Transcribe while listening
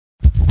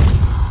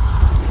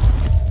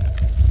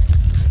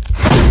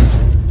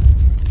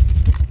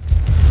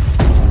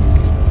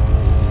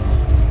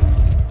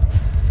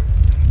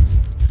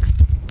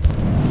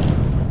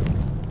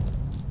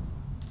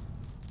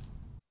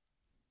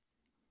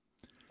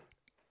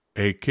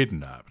A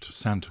Kidnapped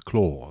Santa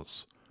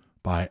Claus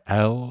by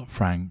L.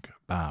 Frank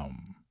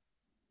Baum.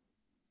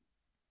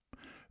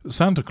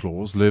 Santa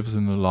Claus lives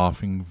in the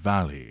Laughing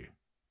Valley,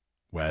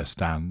 where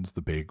stands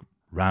the big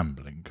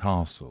rambling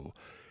castle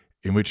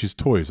in which his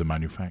toys are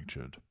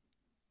manufactured.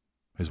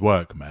 His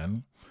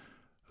workmen,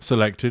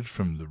 selected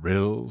from the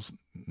Ryls,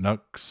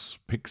 Knooks,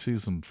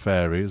 Pixies, and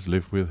Fairies,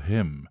 live with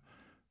him,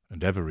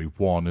 and every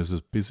one is as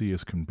busy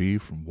as can be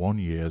from one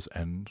year's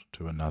end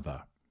to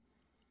another.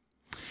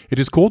 It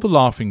is called the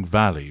Laughing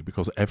Valley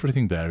because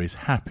everything there is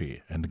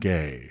happy and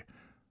gay.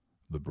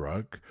 The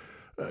brook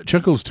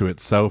chuckles to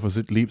itself as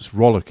it leaps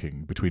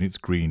rollicking between its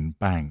green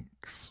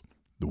banks.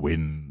 The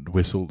wind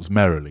whistles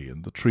merrily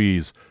in the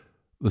trees,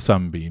 the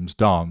sunbeams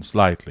dance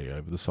lightly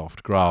over the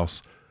soft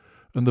grass,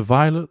 and the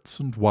violets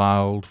and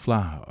wild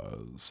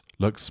flowers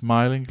look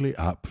smilingly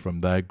up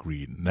from their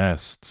green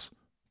nests.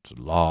 To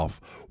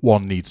laugh,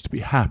 one needs to be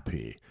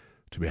happy.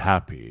 To be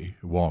happy,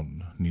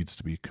 one needs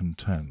to be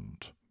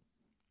content.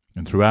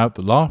 And throughout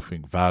the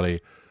Laughing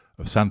Valley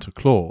of Santa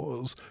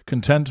Claus,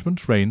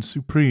 contentment reigns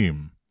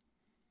supreme.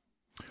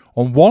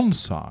 On one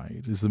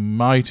side is the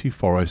mighty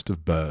forest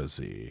of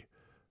Burzee.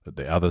 At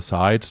the other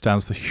side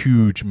stands the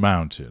huge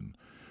mountain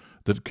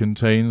that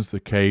contains the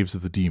caves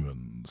of the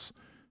demons,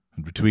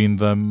 and between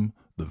them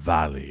the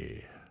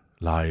valley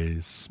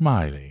lies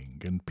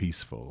smiling and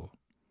peaceful.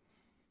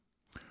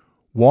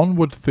 One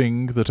would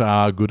think that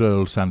our good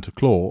old Santa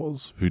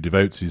Claus, who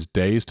devotes his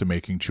days to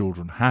making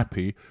children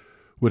happy,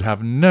 would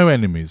have no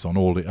enemies on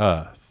all the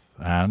earth,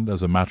 and,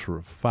 as a matter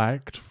of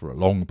fact, for a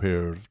long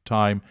period of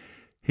time,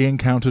 he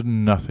encountered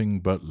nothing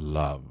but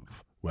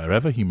love,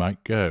 wherever he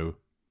might go.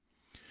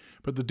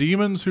 But the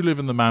demons who live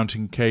in the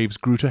mountain caves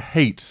grew to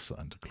hate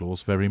Santa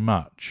Claus very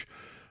much,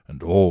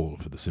 and all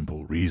for the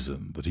simple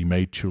reason that he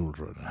made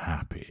children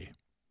happy.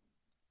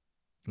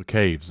 The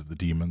caves of the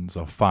demons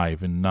are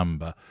 5 in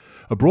number.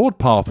 A broad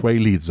pathway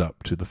leads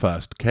up to the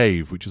first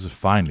cave, which is a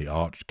finely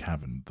arched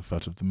cavern at the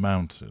foot of the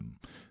mountain,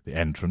 the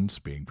entrance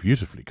being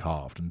beautifully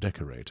carved and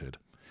decorated.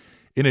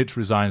 In it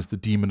resides the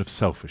demon of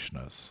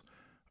selfishness.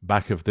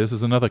 Back of this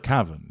is another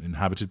cavern,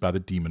 inhabited by the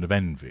demon of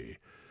envy.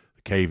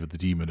 The cave of the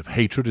demon of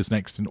hatred is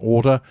next in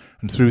order,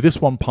 and through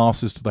this one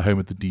passes to the home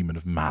of the demon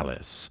of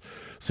malice,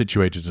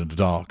 situated in a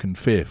dark and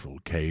fearful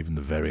cave in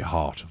the very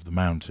heart of the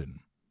mountain.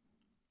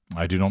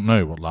 I do not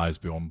know what lies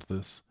beyond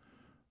this.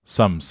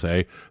 Some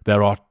say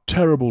there are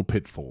terrible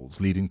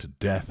pitfalls leading to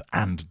death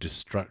and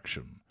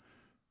destruction,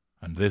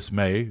 and this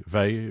may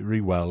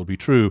very well be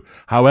true.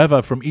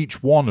 However, from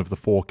each one of the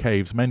 4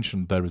 caves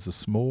mentioned there is a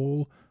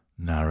small,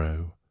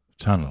 narrow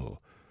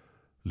tunnel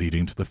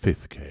leading to the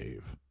 5th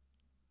cave,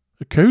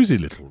 a cosy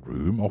little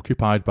room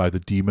occupied by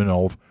the demon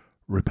of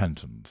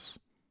repentance.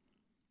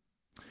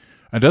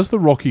 And as the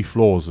rocky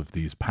floors of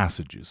these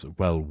passages are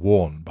well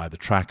worn by the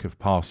track of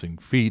passing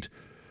feet,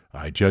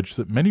 I judge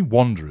that many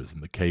wanderers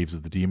in the caves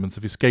of the demons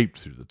have escaped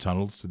through the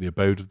tunnels to the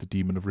abode of the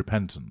demon of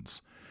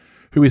repentance,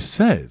 who is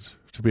said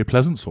to be a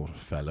pleasant sort of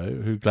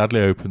fellow who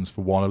gladly opens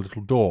for one a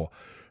little door,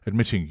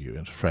 admitting you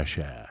into fresh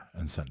air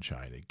and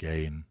sunshine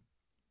again.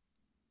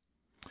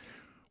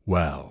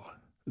 Well,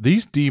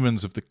 these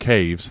demons of the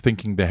caves,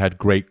 thinking they had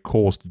great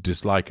cause to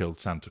dislike old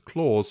Santa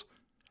Claus,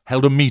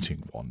 held a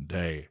meeting one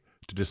day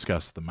to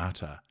discuss the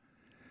matter.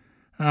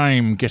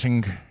 "I'm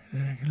getting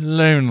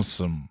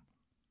lonesome,"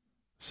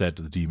 said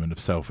the demon of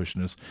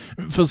selfishness,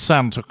 "for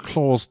Santa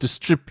Claus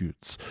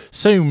distributes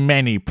so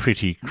many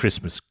pretty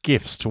Christmas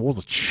gifts to all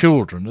the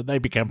children that they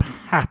become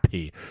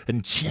happy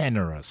and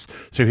generous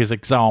through his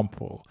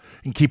example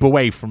and keep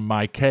away from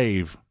my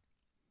cave."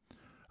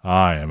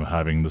 "I am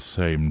having the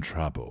same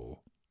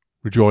trouble,"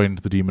 rejoined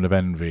the demon of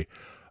envy.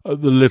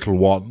 "The little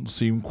ones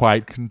seem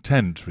quite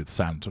content with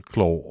Santa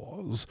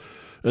Claus,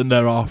 and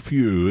there are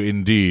few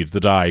indeed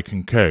that I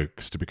can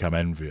coax to become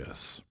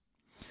envious."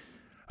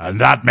 "And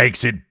that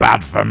makes it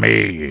bad for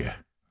me,"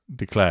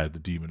 declared the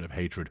demon of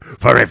hatred,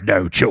 "for if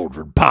no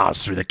children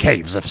pass through the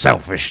caves of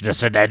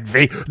selfishness and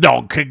envy,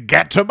 none can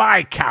get to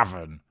my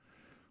cavern."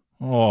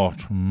 "Or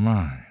to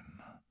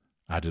mine,"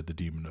 added the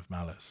demon of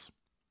malice.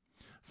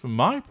 "For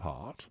my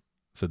part,"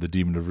 said the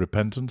demon of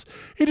repentance,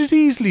 "it is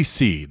easily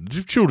seen that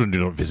if children do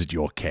not visit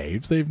your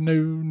caves, they have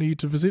no need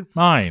to visit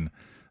mine,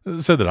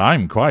 so that I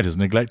am quite as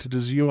neglected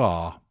as you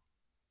are."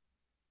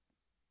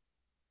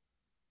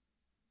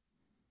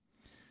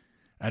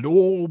 "And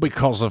all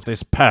because of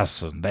this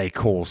person they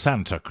call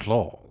Santa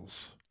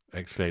Claus,"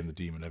 exclaimed the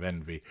demon of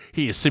envy.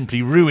 "He is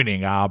simply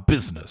ruining our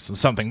business, and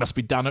something must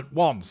be done at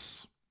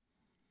once."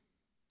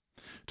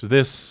 To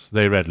this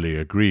they readily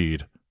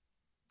agreed.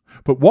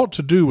 But what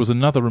to do was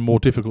another and more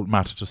difficult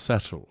matter to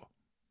settle.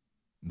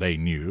 They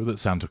knew that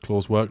Santa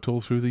Claus worked all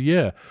through the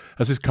year,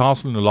 as his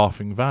castle in the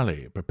Laughing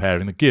Valley,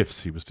 preparing the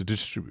gifts he was to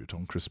distribute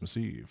on Christmas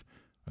Eve,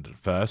 and at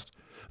first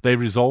they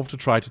resolved to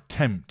try to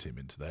tempt him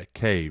into their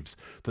caves,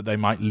 that they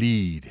might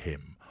lead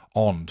him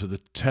on to the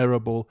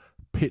terrible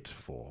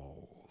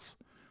pitfalls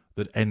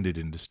that ended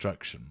in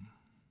destruction.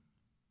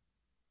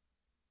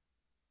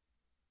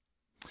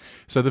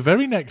 So the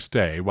very next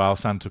day, while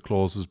Santa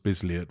Claus was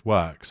busily at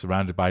work,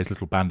 surrounded by his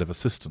little band of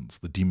assistants,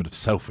 the demon of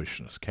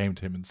selfishness came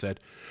to him and said,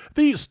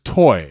 "These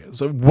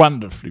toys are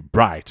wonderfully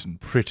bright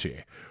and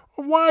pretty.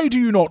 Why do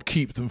you not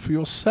keep them for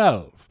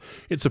yourself?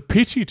 It's a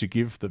pity to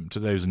give them to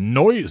those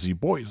noisy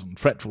boys and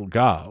fretful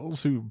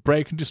girls who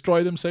break and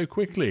destroy them so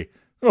quickly."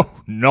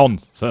 "Oh,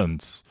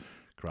 nonsense!"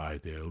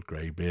 cried the old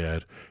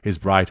grey-beard, his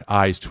bright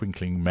eyes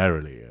twinkling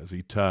merrily as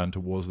he turned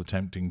towards the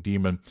tempting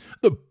demon.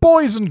 "The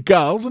boys and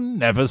girls are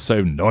never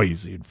so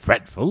noisy and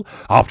fretful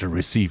after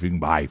receiving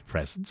my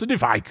presents, and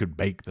if I could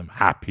make them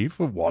happy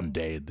for one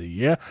day in the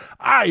year,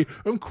 I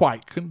am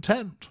quite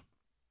content."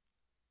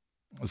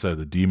 So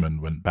the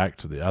demon went back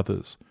to the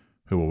others,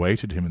 who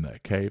awaited him in their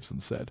caves,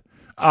 and said,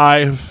 "I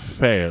have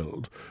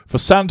failed, for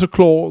Santa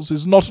Claus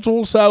is not at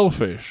all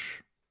selfish."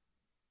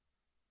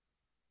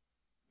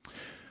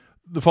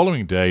 The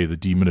following day the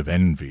demon of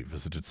envy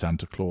visited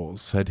Santa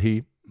Claus. Said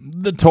he,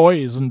 "The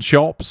toys and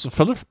shops are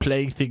full of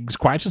playthings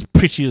quite as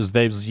pretty as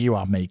those you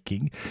are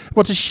making.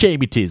 What a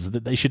shame it is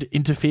that they should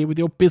interfere with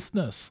your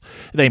business.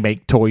 They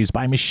make toys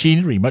by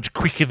machinery much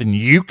quicker than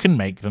you can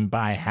make them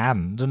by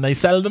hand, and they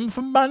sell them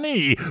for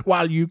money,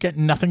 while you get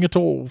nothing at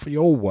all for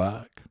your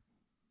work."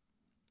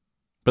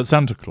 But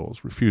Santa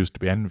Claus refused to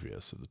be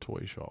envious of the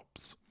toy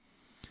shops.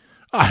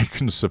 "I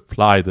can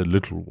supply the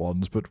little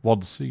ones but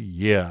once a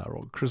year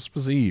on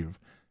Christmas Eve,"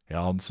 he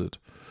answered,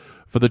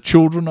 "for the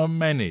children are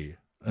many,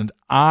 and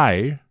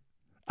I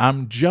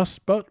am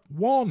just but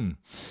one.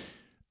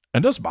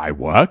 And as my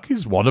work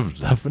is one of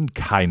love and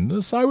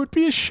kindness, I would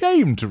be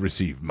ashamed to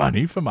receive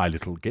money for my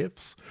little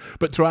gifts.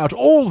 But throughout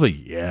all the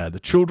year the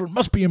children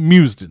must be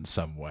amused in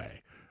some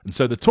way, and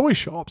so the toy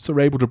shops are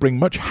able to bring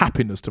much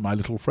happiness to my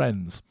little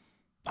friends.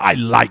 I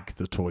like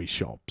the toy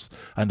shops,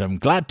 and am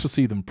glad to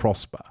see them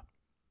prosper."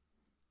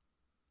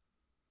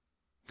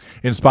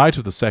 In spite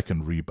of the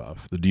second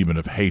rebuff, the demon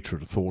of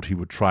hatred thought he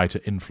would try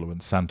to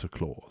influence Santa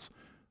Claus.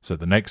 So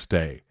the next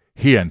day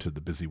he entered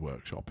the busy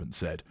workshop and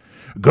said,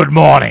 "Good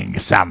morning,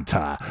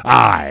 Santa.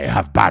 I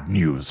have bad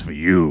news for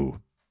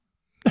you."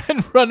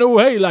 "Then run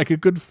away like a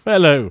good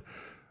fellow,"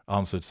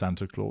 answered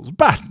Santa Claus.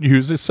 "Bad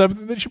news is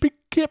something that should be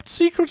kept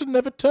secret and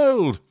never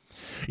told."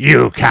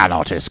 "You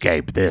cannot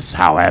escape this,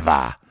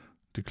 however,"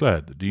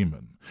 declared the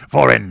demon.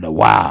 "For in the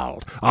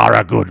world are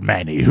a good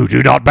many who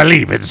do not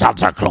believe in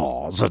Santa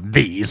Claus, and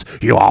these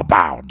you are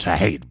bound to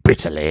hate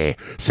bitterly,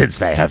 since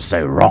they have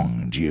so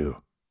wronged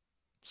you."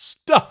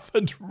 "Stuff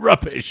and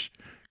rubbish!"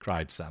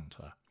 cried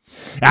Santa.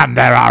 "And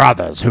there are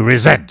others who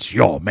resent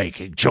your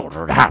making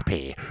children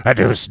happy, and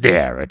who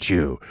sneer at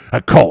you,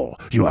 and call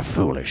you a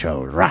foolish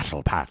old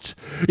rattlepat.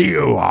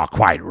 You are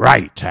quite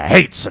right to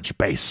hate such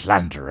base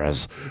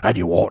slanderers, and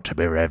you ought to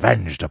be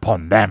revenged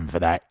upon them for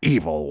their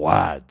evil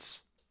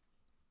words."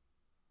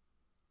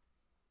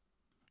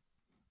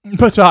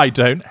 "But I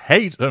don't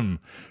hate them,"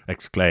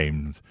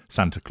 exclaimed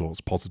Santa Claus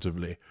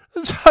positively.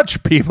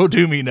 "Such people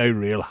do me no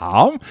real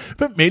harm,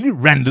 but merely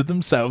render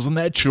themselves and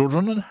their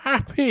children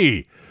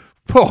unhappy.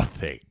 Poor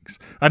things!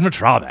 I'd much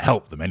rather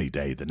help them any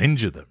day than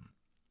injure them."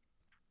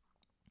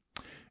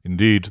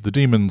 Indeed, the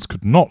demons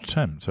could not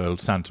tempt old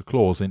Santa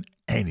Claus in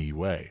any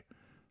way.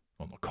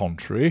 On the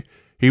contrary,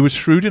 he was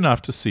shrewd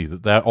enough to see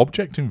that their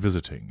object in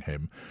visiting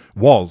him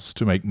was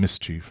to make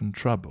mischief and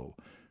trouble,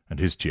 and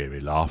his cheery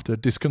laughter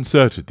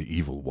disconcerted the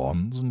evil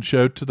ones and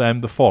showed to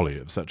them the folly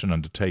of such an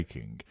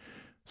undertaking.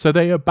 So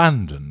they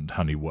abandoned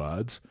honey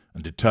words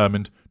and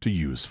determined to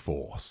use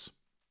force.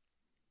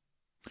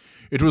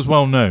 It was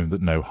well known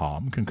that no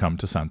harm can come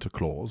to Santa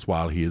Claus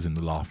while he is in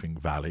the Laughing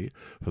Valley,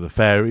 for the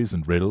fairies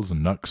and riddles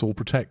and knooks all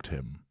protect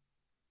him.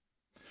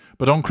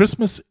 But on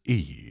Christmas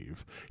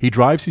Eve he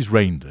drives his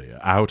reindeer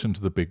out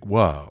into the big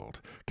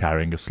world,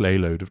 carrying a sleigh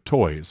load of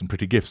toys and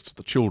pretty gifts to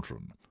the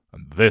children.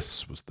 And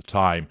this was the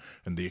time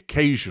and the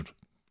occasion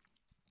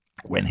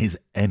when his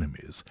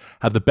enemies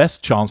had the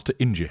best chance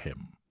to injure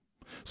him.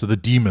 So the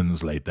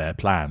demons laid their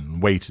plan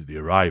and waited the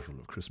arrival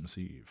of Christmas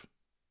Eve.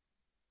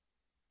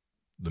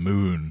 The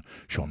moon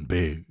shone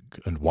big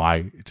and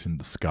white in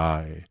the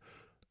sky,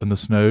 and the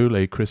snow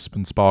lay crisp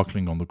and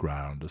sparkling on the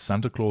ground as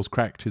Santa Claus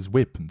cracked his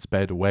whip and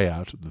sped away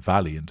out of the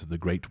valley into the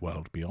great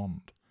world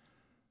beyond.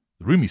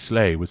 The roomy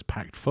sleigh was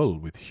packed full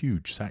with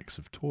huge sacks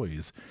of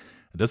toys,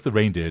 and as the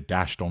reindeer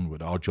dashed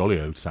onward, our jolly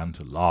old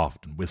Santa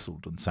laughed and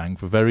whistled and sang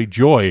for very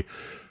joy,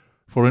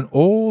 for in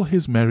all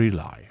his merry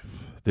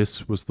life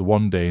this was the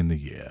one day in the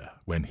year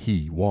when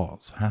he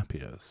was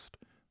happiest,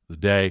 the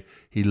day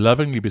he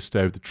lovingly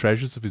bestowed the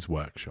treasures of his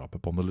workshop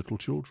upon the little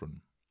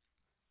children.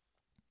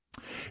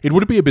 It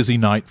would be a busy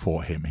night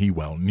for him, he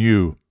well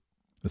knew.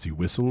 As he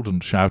whistled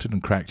and shouted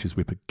and cracked his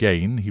whip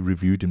again, he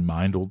reviewed in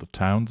mind all the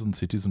towns and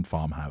cities and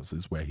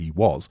farmhouses where he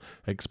was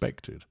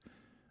expected,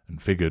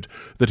 and figured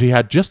that he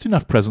had just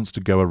enough presents to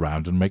go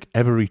around and make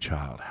every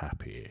child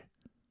happy.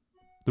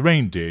 The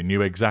reindeer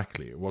knew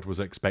exactly what was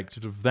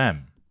expected of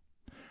them,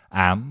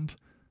 and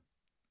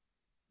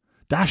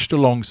dashed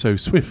along so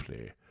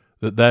swiftly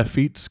that their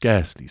feet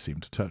scarcely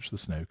seemed to touch the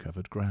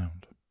snow-covered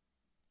ground.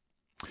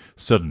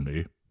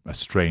 Suddenly, a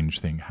strange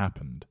thing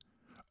happened.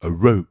 A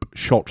rope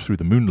shot through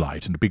the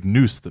moonlight, and a big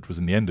noose that was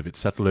in the end of it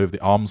settled over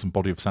the arms and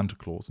body of Santa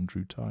Claus and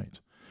drew tight.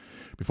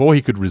 Before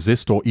he could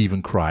resist or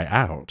even cry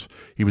out,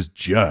 he was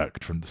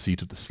jerked from the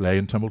seat of the sleigh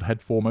and tumbled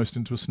head foremost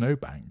into a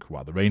snowbank,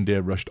 while the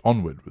reindeer rushed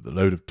onward with a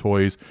load of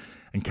toys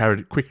and carried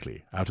it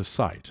quickly out of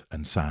sight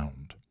and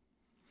sound.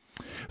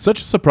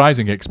 Such a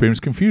surprising experience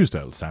confused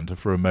old Santa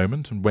for a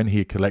moment, and when he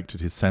had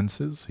collected his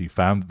senses, he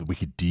found that the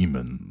wicked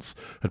demons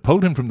had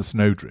pulled him from the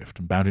snowdrift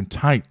and bound him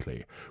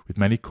tightly with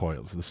many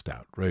coils of the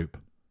stout rope.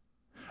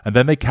 And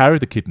then they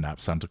carried the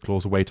kidnapped Santa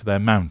Claus away to their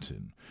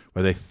mountain,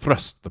 where they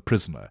thrust the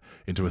prisoner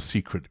into a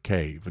secret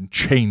cave and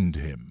chained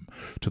him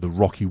to the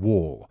rocky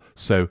wall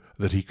so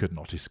that he could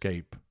not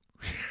escape.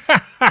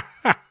 "Ha ha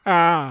ha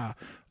ha!"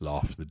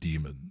 laughed the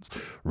demons,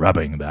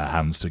 rubbing their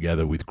hands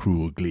together with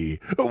cruel glee.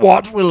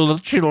 "What will the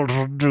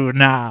children do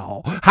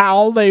now?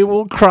 How they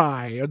will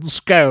cry and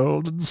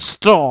scold and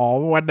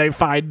storm when they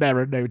find there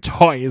are no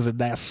toys in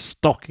their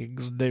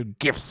stockings and no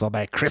gifts on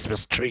their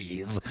Christmas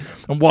trees,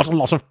 and what a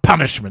lot of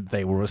punishment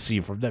they will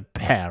receive from their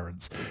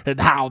parents,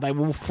 and how they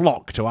will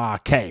flock to our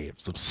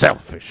caves of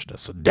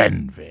selfishness and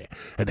envy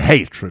and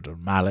hatred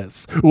and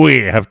malice. We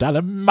have done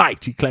a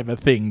mighty clever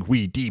thing,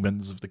 we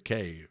demons of the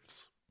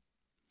caves."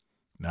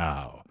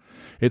 Now,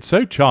 it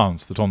so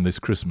chanced that on this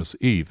Christmas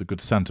Eve the good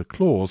Santa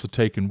Claus had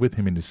taken with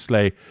him in his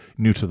sleigh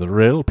Neuter the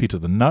Rill, Peter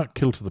the Nut,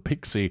 Kilter the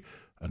Pixie,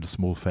 and a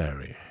small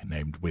fairy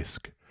named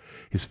Whisk,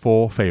 his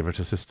 4 favourite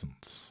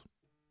assistants.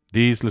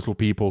 These little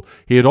people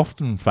he had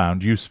often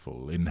found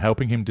useful in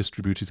helping him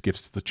distribute his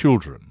gifts to the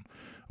children,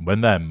 and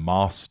when their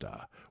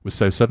master was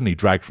so suddenly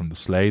dragged from the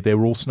sleigh, they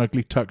were all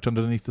snugly tucked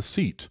underneath the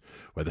seat,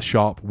 where the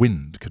sharp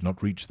wind could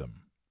not reach them.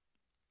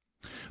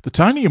 The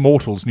tiny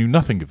immortals knew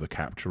nothing of the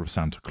capture of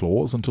Santa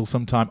Claus until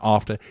some time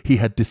after he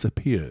had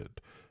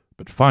disappeared,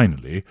 but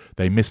finally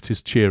they missed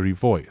his cheery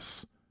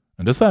voice,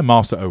 and as their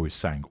master always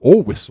sang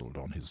or whistled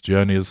on his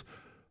journeys,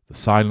 the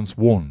silence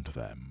warned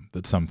them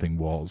that something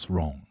was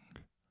wrong.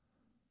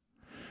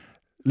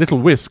 Little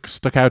Whisk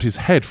stuck out his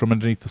head from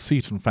underneath the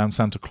seat and found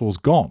Santa Claus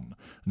gone,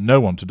 and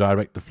no one to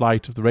direct the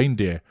flight of the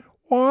reindeer.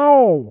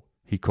 "Whoa!"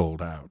 he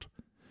called out,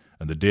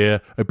 and the deer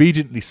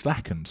obediently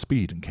slackened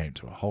speed and came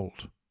to a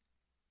halt.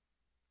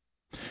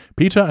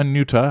 Peter and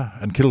Neuter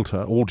and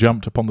Kilter all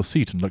jumped upon the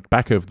seat and looked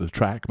back over the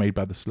track made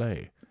by the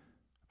sleigh.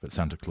 But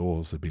Santa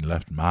Claus had been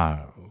left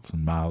miles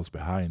and miles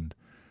behind.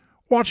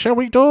 "What shall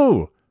we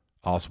do?"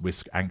 asked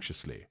Whisk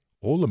anxiously,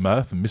 all the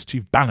mirth and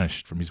mischief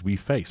banished from his wee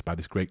face by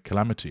this great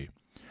calamity.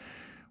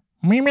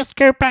 "We must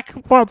go back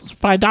at once and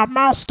find our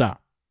master,"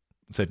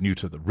 said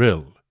Neuter the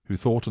Rill, who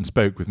thought and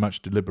spoke with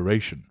much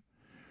deliberation.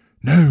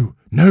 "No,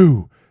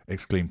 no!"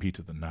 exclaimed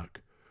Peter the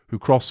Nuck, who,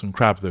 cross and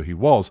crabbed though he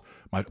was,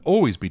 might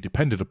always be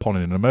depended upon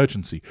in an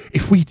emergency.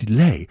 "If we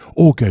delay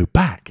or go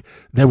back,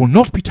 there will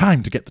not be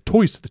time to get the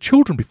toys to the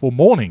children before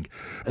morning,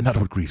 and that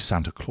would grieve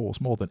Santa Claus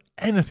more than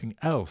anything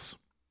else."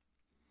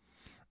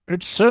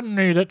 "It's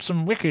certainly that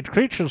some wicked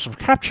creatures have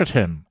captured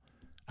him,"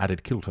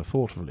 added Kilter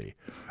thoughtfully,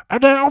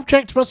 "and their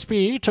object must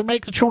be to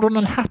make the children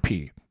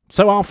unhappy.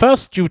 So our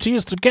first duty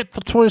is to get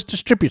the toys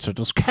distributed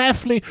as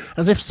carefully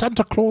as if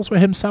Santa Claus were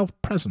himself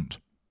present.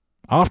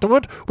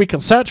 Afterward, we can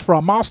search for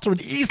our master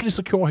and easily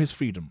secure his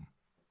freedom."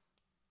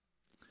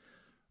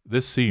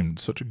 This seemed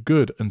such a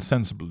good and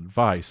sensible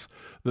advice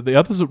that the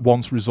others at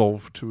once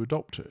resolved to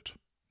adopt it.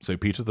 So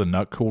Peter the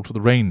Nut called to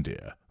the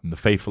reindeer, and the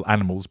faithful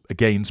animals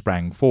again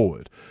sprang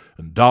forward,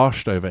 and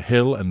dashed over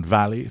hill and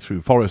valley,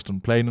 through forest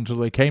and plain, until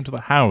they came to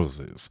the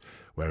houses,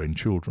 wherein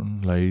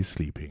children lay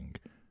sleeping,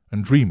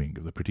 and dreaming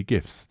of the pretty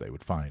gifts they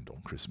would find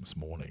on Christmas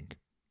morning.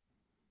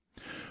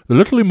 The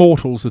little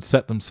immortals had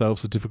set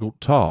themselves a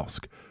difficult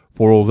task,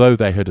 for although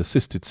they had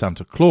assisted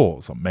Santa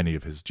Claus on many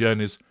of his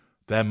journeys,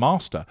 their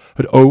master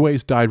had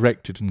always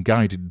directed and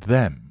guided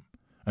them,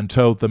 and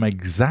told them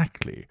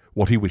exactly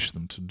what he wished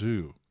them to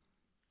do.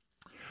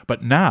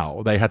 But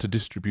now they had to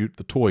distribute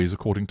the toys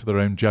according to their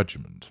own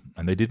judgment,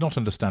 and they did not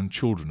understand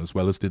children as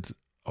well as did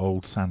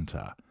old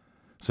Santa,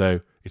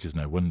 so it is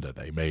no wonder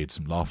they made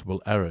some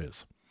laughable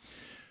errors.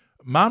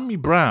 Mammy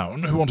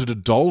Brown, who wanted a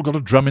doll, got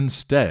a drum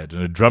instead,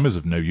 and a drum is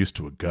of no use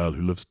to a girl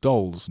who loves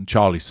dolls, and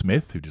Charlie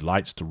Smith, who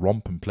delights to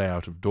romp and play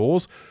out of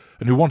doors,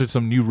 and who wanted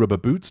some new rubber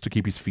boots to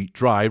keep his feet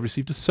dry,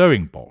 received a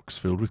sewing box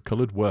filled with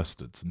coloured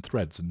worsteds and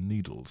threads and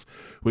needles,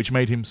 which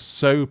made him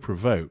so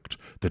provoked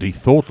that he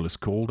thoughtless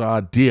called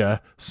our dear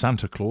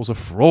Santa Claus a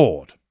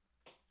fraud.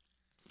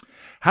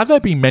 Had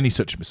there been many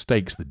such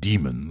mistakes, the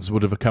demons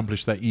would have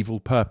accomplished their evil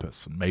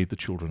purpose and made the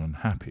children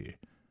unhappy.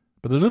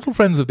 But the little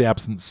friends of the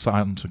absent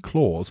Santa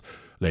Claus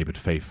laboured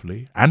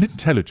faithfully and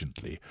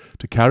intelligently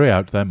to carry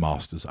out their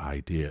master's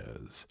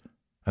ideas,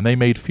 and they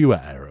made fewer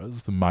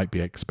errors than might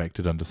be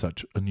expected under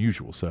such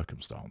unusual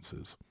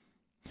circumstances.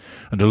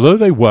 And although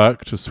they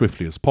worked as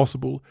swiftly as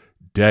possible,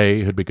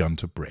 day had begun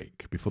to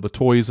break before the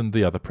toys and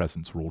the other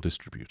presents were all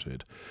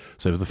distributed.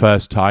 So for the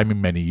first time in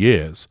many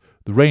years,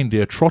 the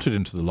reindeer trotted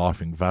into the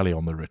Laughing Valley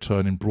on their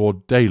return in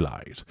broad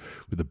daylight,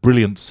 with the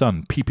brilliant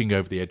sun peeping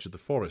over the edge of the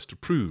forest to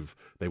prove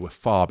they were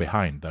far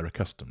behind their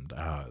accustomed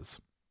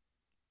hours.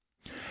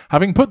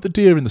 Having put the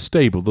deer in the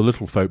stable, the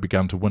little folk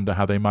began to wonder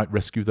how they might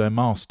rescue their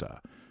master,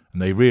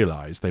 and they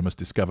realized they must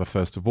discover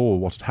first of all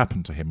what had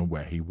happened to him and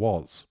where he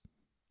was.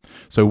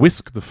 So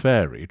Whisk the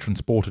fairy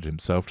transported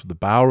himself to the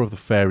bower of the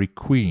Fairy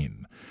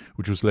Queen,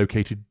 which was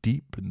located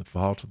deep in the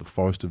heart of the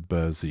forest of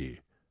Burzee.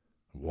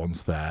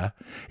 Once there,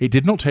 it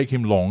did not take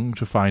him long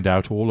to find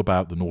out all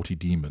about the naughty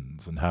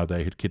demons and how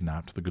they had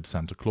kidnapped the good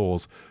Santa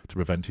Claus to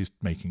prevent his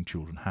making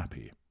children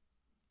happy.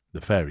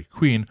 The Fairy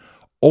Queen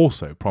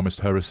also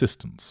promised her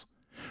assistance,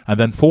 and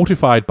then,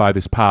 fortified by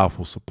this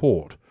powerful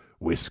support,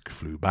 Whisk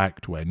flew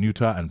back to where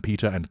Nuta and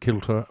Peter and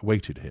Kilter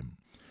awaited him,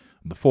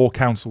 and the four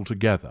counselled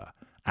together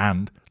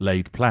and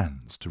laid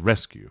plans to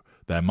rescue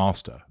their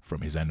master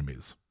from his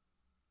enemies.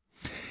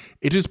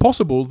 It is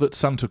possible that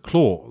Santa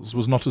Claus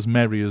was not as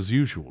merry as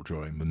usual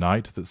during the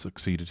night that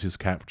succeeded his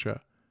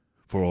capture,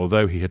 for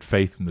although he had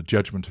faith in the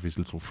judgment of his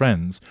little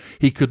friends,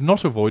 he could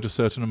not avoid a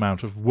certain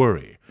amount of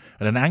worry,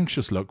 and an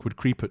anxious look would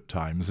creep at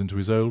times into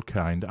his old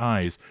kind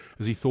eyes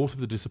as he thought of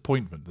the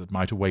disappointment that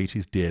might await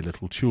his dear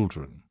little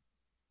children.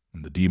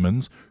 And the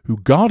demons, who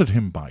guarded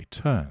him by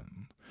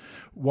turn,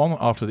 one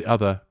after the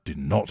other, did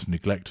not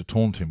neglect to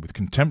taunt him with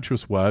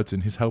contemptuous words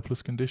in his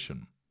helpless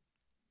condition.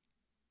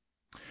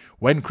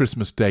 When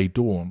Christmas Day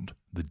dawned,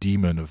 the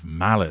demon of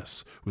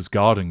malice was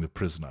guarding the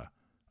prisoner,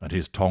 and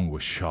his tongue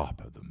was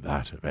sharper than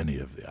that of any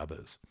of the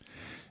others.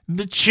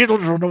 "The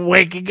children are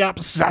waking up,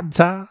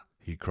 Santa,"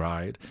 he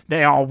cried.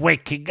 "They are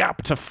waking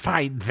up to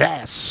find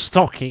their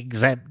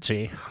stockings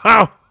empty.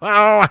 Ho,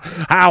 ho!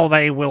 How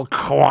they will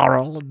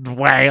quarrel and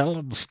wail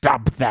and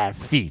stamp their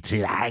feet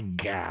in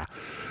anger.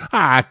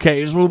 Our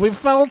caves will be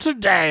full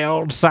today,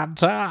 old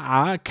Santa.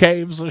 Our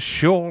caves are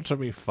sure to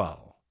be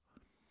full."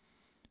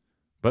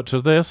 But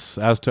to this,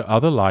 as to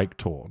other like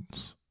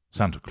taunts,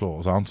 Santa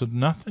Claus answered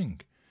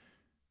nothing.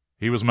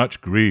 He was much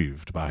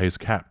grieved by his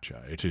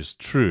capture, it is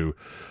true,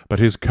 but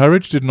his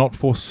courage did not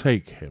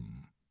forsake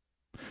him.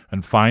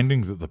 And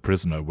finding that the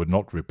prisoner would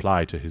not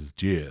reply to his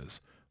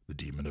jeers, the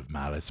demon of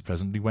malice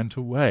presently went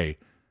away,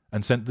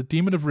 and sent the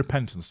demon of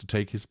repentance to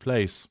take his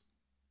place.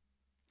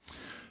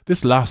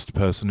 This last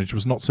personage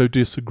was not so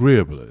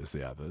disagreeable as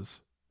the others.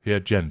 He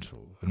had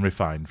gentle and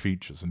refined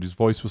features, and his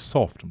voice was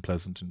soft and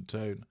pleasant in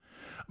tone.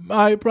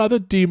 "My brother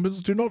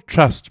demons do not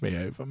trust me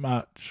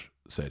overmuch,"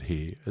 said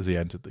he, as he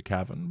entered the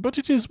cavern, "but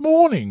it is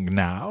morning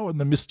now, and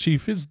the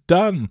mischief is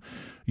done.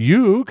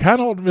 You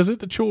cannot visit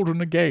the children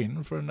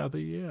again for another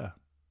year."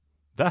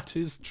 "That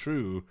is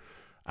true,"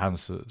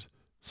 answered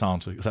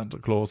Santa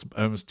Claus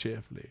almost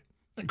cheerfully.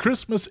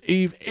 "Christmas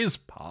Eve is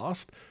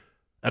past,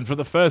 and for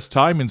the first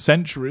time in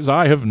centuries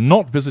I have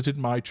not visited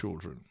my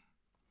children."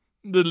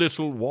 "The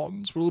little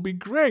ones will be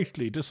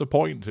greatly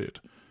disappointed,"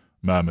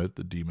 murmured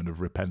the demon of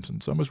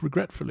repentance almost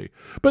regretfully.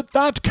 "But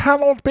that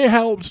cannot be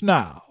helped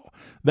now.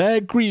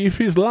 Their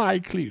grief is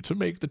likely to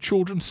make the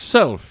children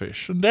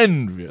selfish and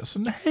envious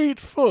and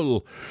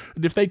hateful,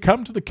 and if they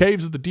come to the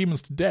caves of the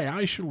demons today,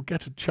 I shall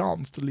get a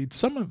chance to lead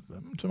some of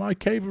them to my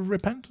cave of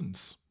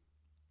repentance."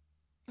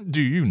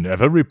 "Do you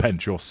never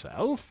repent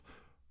yourself?"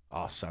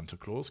 asked Santa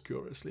Claus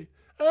curiously.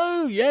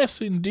 "Oh, yes,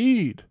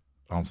 indeed,"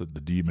 answered the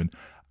demon.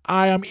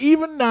 "I am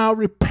even now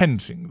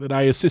repenting that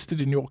I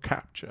assisted in your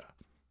capture.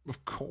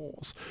 Of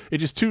course,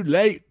 it is too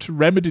late to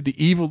remedy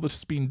the evil that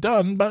has been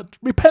done, but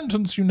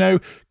repentance, you know,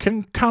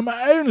 can come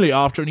only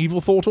after an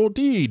evil thought or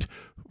deed,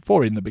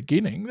 for in the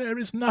beginning there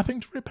is nothing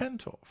to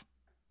repent of."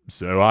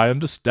 "So I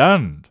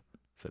understand,"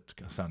 said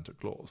Santa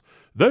Claus.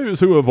 "Those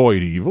who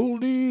avoid evil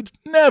need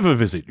never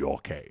visit your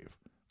cave."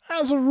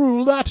 "As a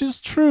rule, that is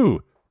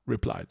true,"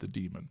 replied the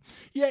demon.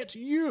 "Yet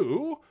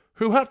you,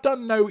 who have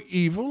done no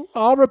evil,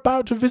 are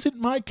about to visit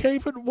my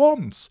cave at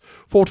once,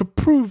 for to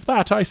prove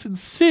that I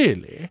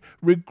sincerely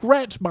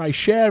regret my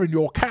share in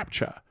your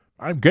capture,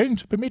 I am going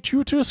to permit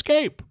you to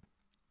escape."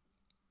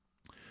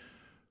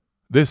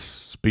 This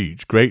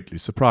speech greatly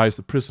surprised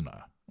the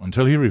prisoner,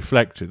 until he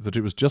reflected that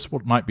it was just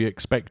what might be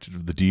expected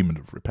of the demon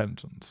of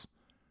repentance.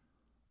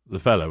 The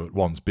fellow at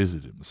once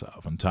busied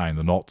himself untying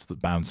the knots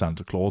that bound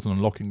Santa Claus and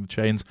unlocking the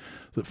chains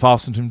that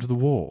fastened him to the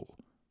wall.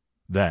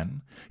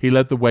 Then he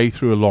led the way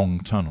through a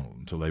long tunnel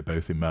until they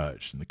both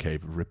emerged in the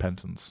cave of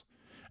repentance.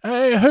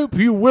 "I hope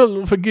you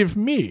will forgive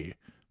me,"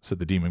 said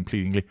the demon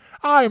pleadingly.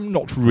 "I am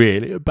not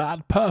really a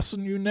bad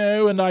person, you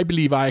know, and I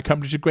believe I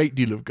accomplish a great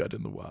deal of good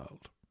in the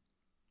world."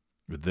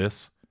 With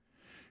this,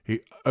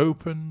 he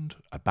opened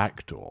a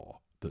back door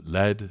that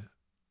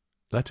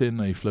let in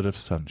a flood of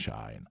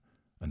sunshine,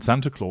 and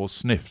Santa Claus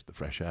sniffed the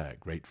fresh air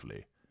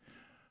gratefully.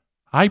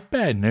 "I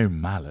bear no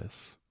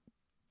malice,"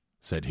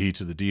 said he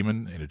to the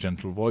demon in a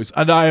gentle voice,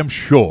 "and I am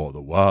sure the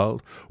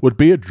world would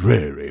be a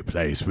dreary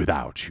place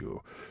without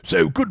you.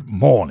 So good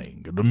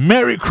morning, and a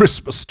Merry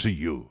Christmas to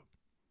you."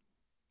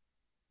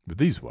 With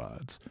these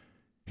words,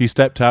 he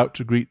stepped out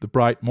to greet the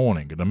bright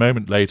morning, and a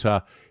moment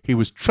later he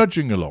was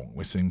trudging along,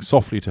 whistling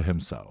softly to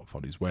himself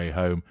on his way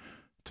home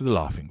to the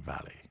Laughing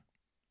Valley.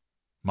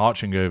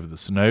 Marching over the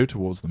snow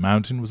towards the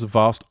mountain was a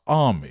vast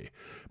army,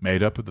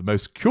 made up of the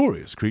most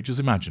curious creatures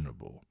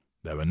imaginable.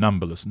 There were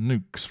numberless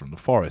nooks from the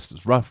forest,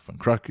 as rough and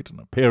crooked in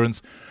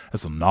appearance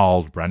as the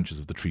gnarled branches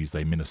of the trees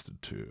they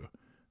ministered to,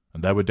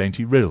 and there were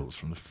dainty rills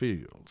from the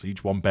fields,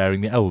 each one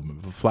bearing the emblem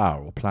of a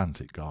flower or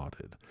plant it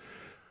guarded.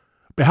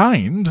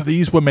 Behind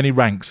these were many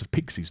ranks of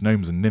pixies,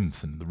 gnomes, and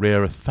nymphs, and in the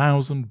rear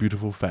 1,000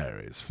 beautiful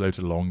fairies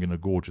floated along in a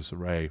gorgeous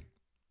array.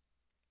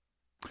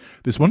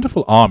 This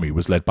wonderful army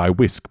was led by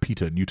Whisk,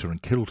 Peter, Neuter,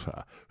 and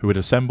Kilter, who had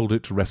assembled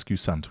it to rescue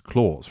Santa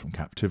Claus from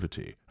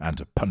captivity and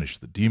to punish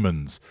the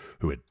demons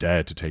who had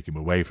dared to take him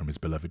away from his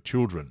beloved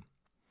children.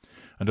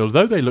 And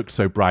although they looked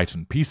so bright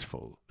and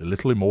peaceful, the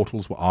little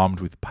immortals were armed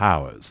with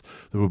powers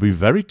that would be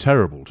very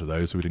terrible to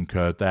those who had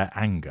incurred their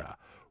anger.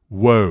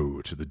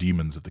 Woe to the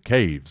demons of the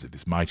caves if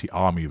this mighty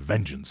army of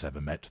vengeance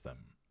ever met them.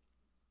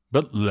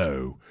 But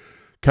lo,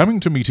 coming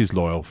to meet his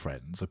loyal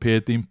friends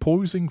appeared the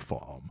imposing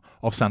form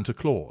of Santa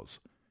Claus,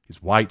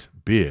 his white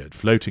beard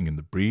floating in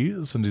the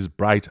breeze and his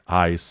bright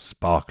eyes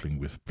sparkling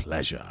with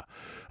pleasure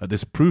at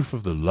this proof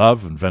of the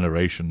love and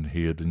veneration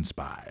he had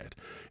inspired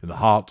in the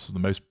hearts of the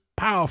most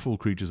powerful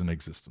creatures in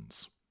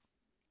existence.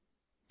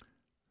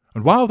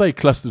 And while they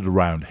clustered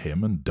around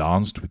him and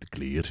danced with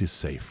glee at his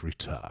safe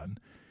return,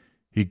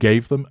 he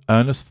gave them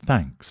earnest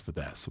thanks for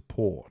their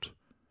support.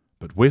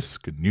 But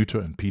Whisk and Neuter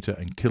and Peter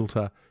and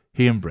Kilter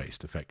he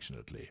embraced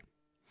affectionately.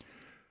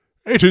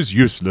 "It is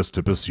useless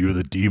to pursue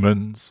the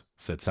demons,"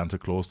 said Santa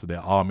Claus to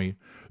their army.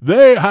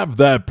 "They have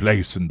their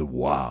place in the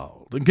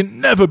world, and can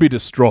never be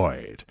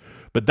destroyed.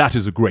 But that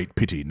is a great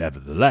pity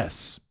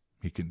nevertheless,"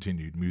 he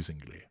continued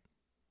musingly.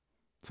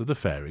 So the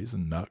fairies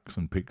and Nucks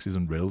and Pixies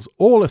and Rills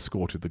all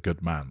escorted the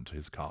good man to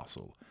his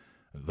castle,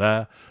 and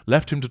there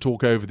left him to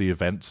talk over the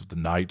events of the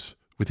night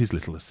with his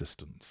little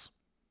assistants.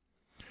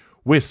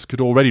 Whisk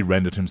had already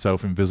rendered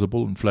himself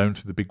invisible and flown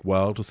through the big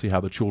world to see how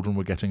the children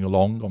were getting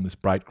along on this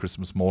bright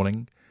Christmas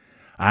morning,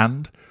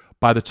 and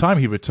by the time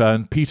he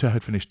returned, Peter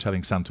had finished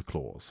telling Santa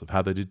Claus of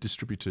how they had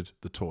distributed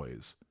the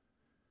toys.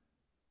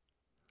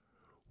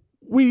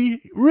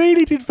 "We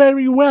really did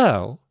very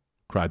well,"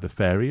 cried the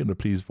fairy in a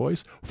pleased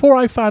voice, "for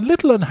I found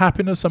little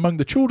unhappiness among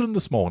the children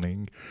this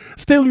morning.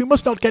 Still, you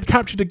must not get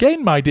captured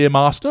again, my dear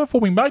master, for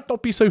we might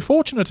not be so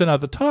fortunate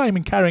another time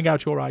in carrying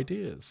out your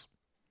ideas."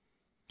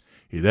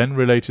 He then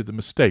related the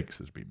mistakes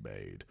that had been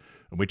made,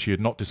 and which he had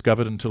not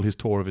discovered until his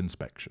tour of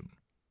inspection.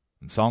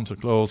 And Santa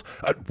Claus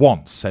at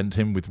once sent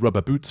him with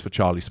rubber boots for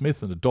Charlie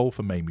Smith and a doll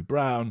for Mamie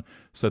Brown,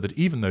 so that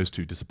even those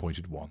two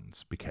disappointed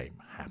ones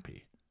became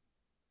happy.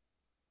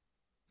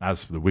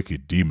 As for the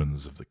wicked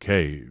demons of the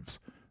caves,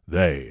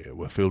 they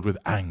were filled with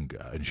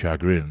anger and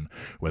chagrin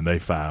when they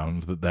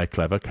found that their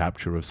clever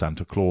capture of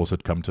Santa Claus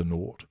had come to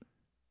naught.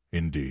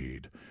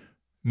 Indeed,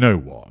 no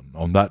one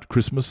on that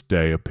Christmas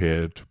day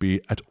appeared to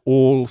be at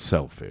all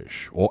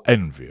selfish or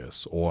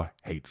envious or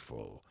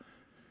hateful,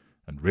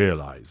 and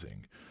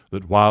realizing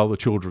that while the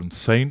children's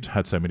saint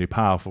had so many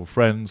powerful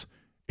friends,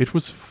 it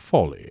was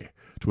folly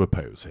to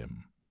oppose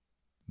him.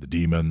 The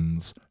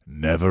demons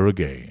never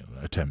again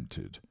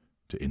attempted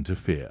to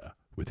interfere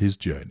with his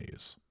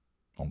journeys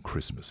on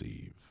Christmas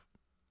Eve.